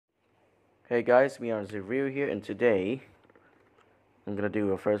Hey guys, me on review here, and today I'm gonna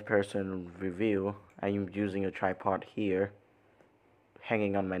do a first person review. I'm using a tripod here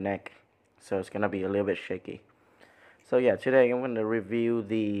hanging on my neck, so it's gonna be a little bit shaky. So yeah, today I'm gonna review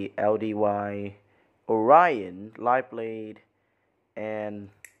the LDY Orion live blade and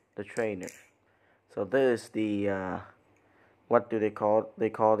the trainer. So this is the what do they call it? They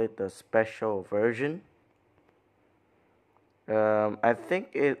call it the special version. I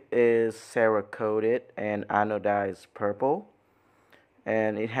think it is Cerakoted and anodized purple,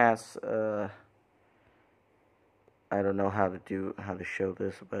 and it has I don't know how to show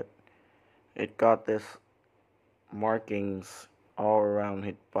this, but it got this markings all around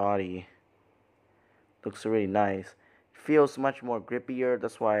its body. Looks really nice. Feels much more grippier.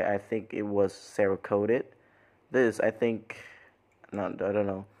 That's why I think it was Cerakoted. This I think, no, I don't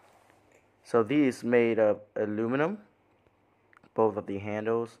know. So these made of aluminum. Both of the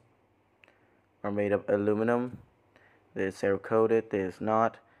handles are made of aluminum. This is Cerakoted. This is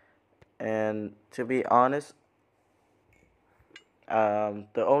not. And to be honest, the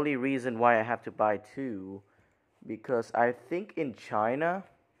only reason why I have to buy two, because I think in China,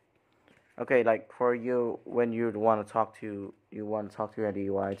 okay, like for you, when you want to talk to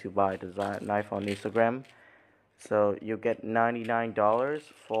LDY to buy the knife on Instagram, so you get $99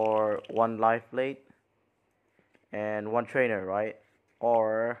 for one live blade and one trainer, right?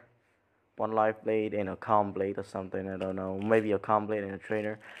 Or one live blade and a calm blade or something, I don't know, maybe a calm blade and a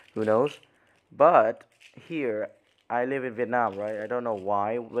trainer, who knows. But here, I live in Vietnam, right? I don't know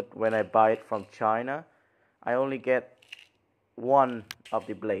why, but when I buy it from China, I only get one of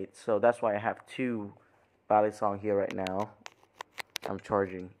the blades. So that's why I have two balisong here right now. I'm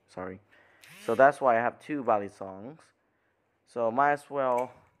charging, sorry. So that's why I have two balisongs. So might as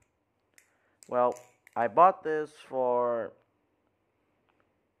well, I bought this for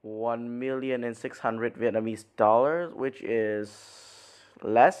 1,600,000 Vietnamese dollars, which is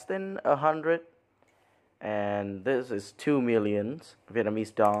less than 100. And this is 2,000,000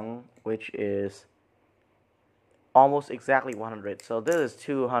 Vietnamese dong, which is almost exactly 100. So this is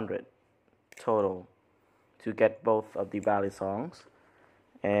 200 total to get both of the balisongs.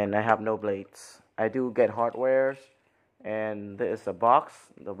 And I have no blades. I do get hardwares, and this is a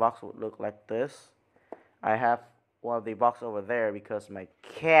box. The box would look like this. I have one of the box over there because my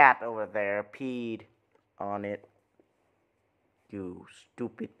cat over there peed on it. You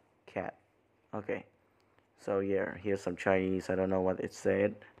stupid cat. Okay. So yeah, here's some Chinese. I don't know what it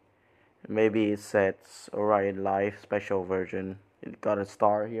said. Maybe it said Orion Live special version. It got a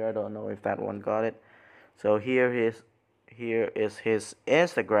star here. I don't know if that one got it. So here is his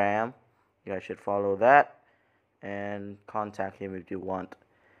Instagram. You guys should follow that and contact him if you want.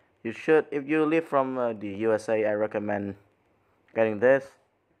 You should, if you live from the USA, I recommend getting this.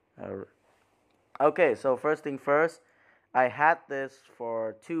 Okay, so first thing first, I had this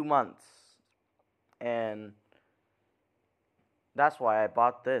for 2 months, and that's why I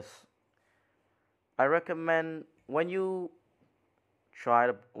bought this. I recommend when you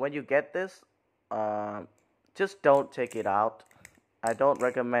get this, just don't take it out. I don't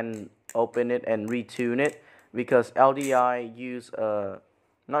recommend open it and retune it, because LDI use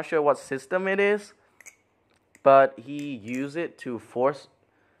not sure what system it is, but he used it to force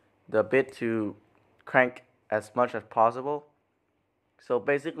the bit to crank as much as possible. So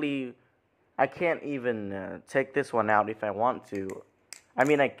basically, I can't even take this one out if I want to. I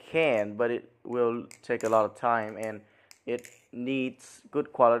mean, I can, but it will take a lot of time, and it needs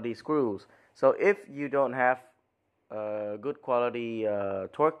good quality screws. So if you don't have good quality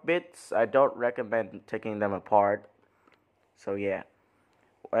torque bits, I don't recommend taking them apart. So yeah,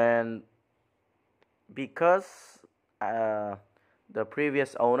 and because the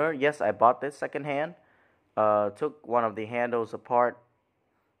previous owner, yes, I bought this secondhand, took one of the handles apart.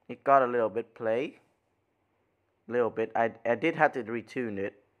 It got a little bit play, little bit. I did have to retune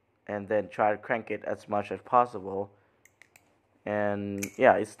it and then try to crank it as much as possible. And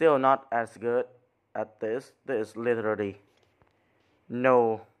yeah, it's still not as good at this. There's literally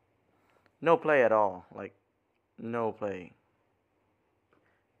no play at all, like no play.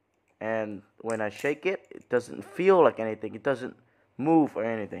 And when I shake it, it doesn't feel like anything. It doesn't move or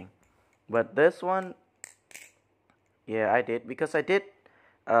anything. But this one, yeah, I did, because I did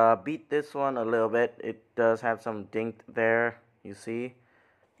beat this one a little bit. It does have some dink there, you see,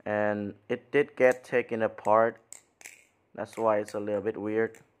 and it did get taken apart. That's why it's a little bit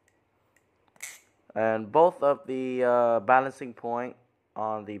weird. And both of the balancing point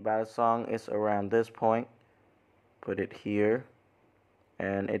on the balisong is around this point. Put it here,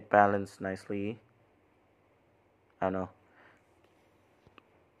 and it balanced nicely. I don't know.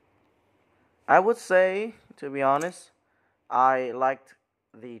 I would say, to be honest, I liked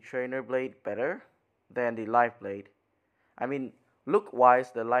the trainer blade better than the life blade. I mean, look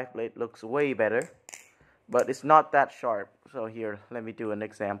wise, the life blade looks way better, but it's not that sharp. So here, let me do an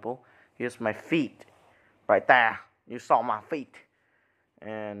example. Here's my feet, right there. You saw my feet,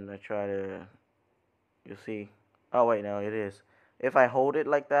 and I try to, you see. Oh wait, no, it is. If I hold it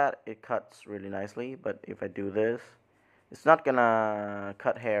like that, it cuts really nicely. But if I do this, it's not gonna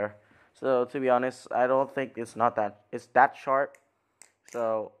cut hair. So to be honest, I don't think it's that sharp.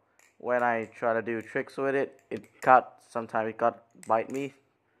 So when I try to do tricks with it, it cut. Sometimes it got bite me.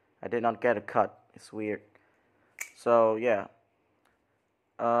 I did not get a cut. It's weird. So yeah.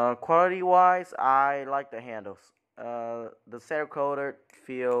 Quality wise, I like the handles. The Cerakote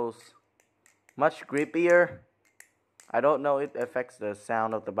feels much grippier. I don't know if it affects the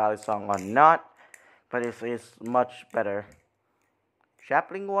sound of the ballad song or not, but it's much better.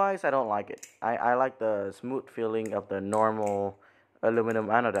 Shackling wise, I don't like it. I like the smooth feeling of the normal aluminum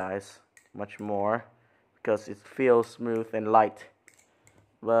anodized much more because it feels smooth and light.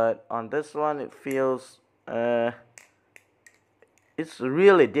 But on this one, it feels it's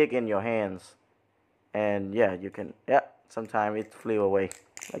really dig in your hands, and yeah, you can sometimes it flew away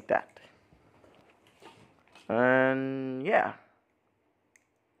like that. And yeah,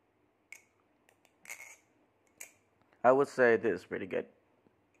 I would say this is pretty good.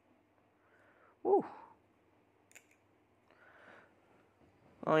 Woo.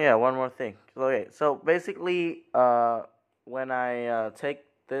 Oh yeah, one more thing. Okay, so basically, when I take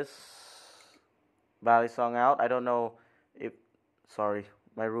this Bali song out, I don't know if. Sorry,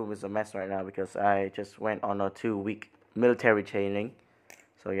 my room is a mess right now because I just went on a 2-week military training.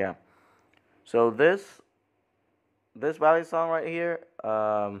 So yeah, so this Bali song right here,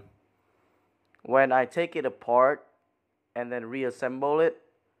 when I take it apart and then reassemble it,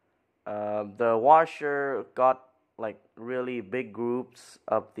 the washer got like really big groups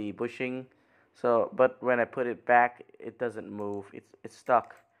of the bushing. So, but when I put it back, it doesn't move. It's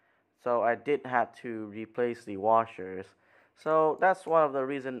stuck. So I did have to replace the washers. So that's one of the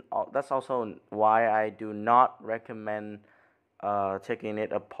reason. That's also why I do not recommend taking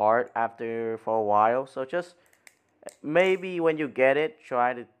it apart after for a while. So just maybe when you get it,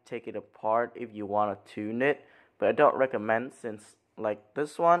 try to take it apart if you want to tune it. But I don't recommend since like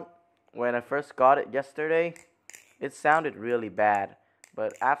this one, when I first got it yesterday, it sounded really bad.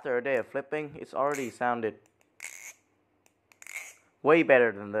 But after a day of flipping, it's already sounded way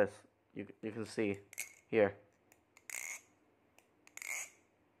better than this. You can see here.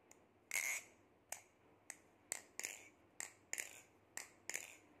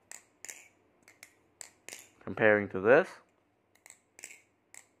 Comparing to this.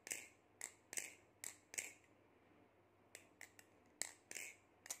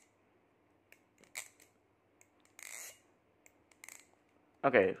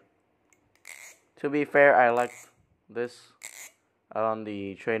 Okay. To be fair, I like this on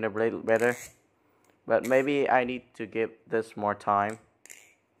the trainer blade better. But maybe I need to give this more time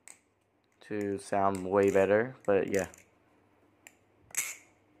to sound way better. But yeah.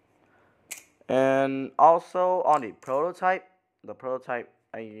 And also on the prototype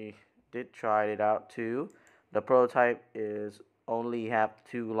I did try it out too. The prototype is only have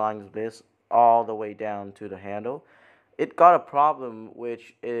 2 lines of this all the way down to the handle. It got a problem,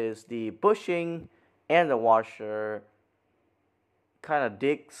 which is the bushing and the washer kind of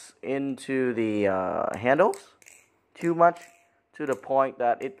digs into the handles too much, to the point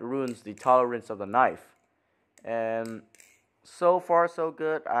that it ruins the tolerance of the knife. And so far so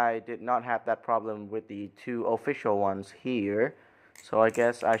good. I did not have that problem with the 2 official ones here, so I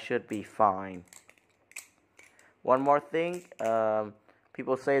guess I should be fine. One more thing,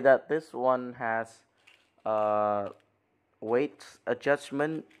 people say that this one has weight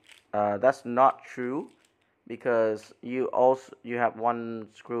adjustment. That's not true, because you have one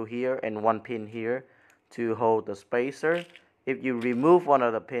screw here and one pin here to hold the spacer. If you remove one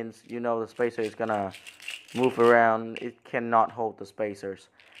of the pins, you know the spacer is gonna move around. It cannot hold the spacers.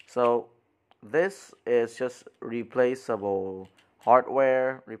 So this is just replaceable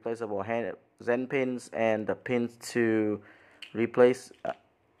hardware, replaceable Zen pins, and the pins to replace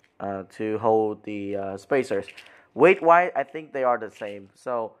to hold the spacers. Weight wise, I think they are the same.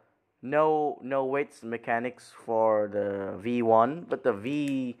 So no weights mechanics for the V1, but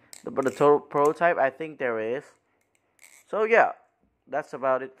the total prototype, I think there is. So yeah, that's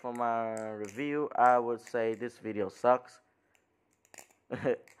about it for my review. I would say this video sucks.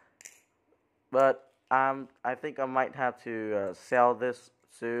 But I think I might have to sell this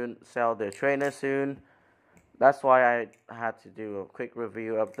soon, sell the trainer soon. That's why I had to do a quick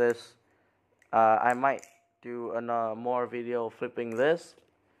review of this. I might do another more video flipping this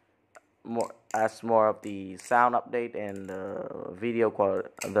more of the sound update and the video quality,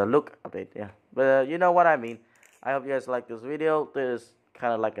 the look update. Yeah, but you know what I mean. I hope you guys like this video. This is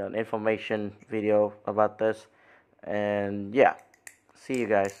kind of like an information video about this, and yeah, see you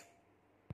guys.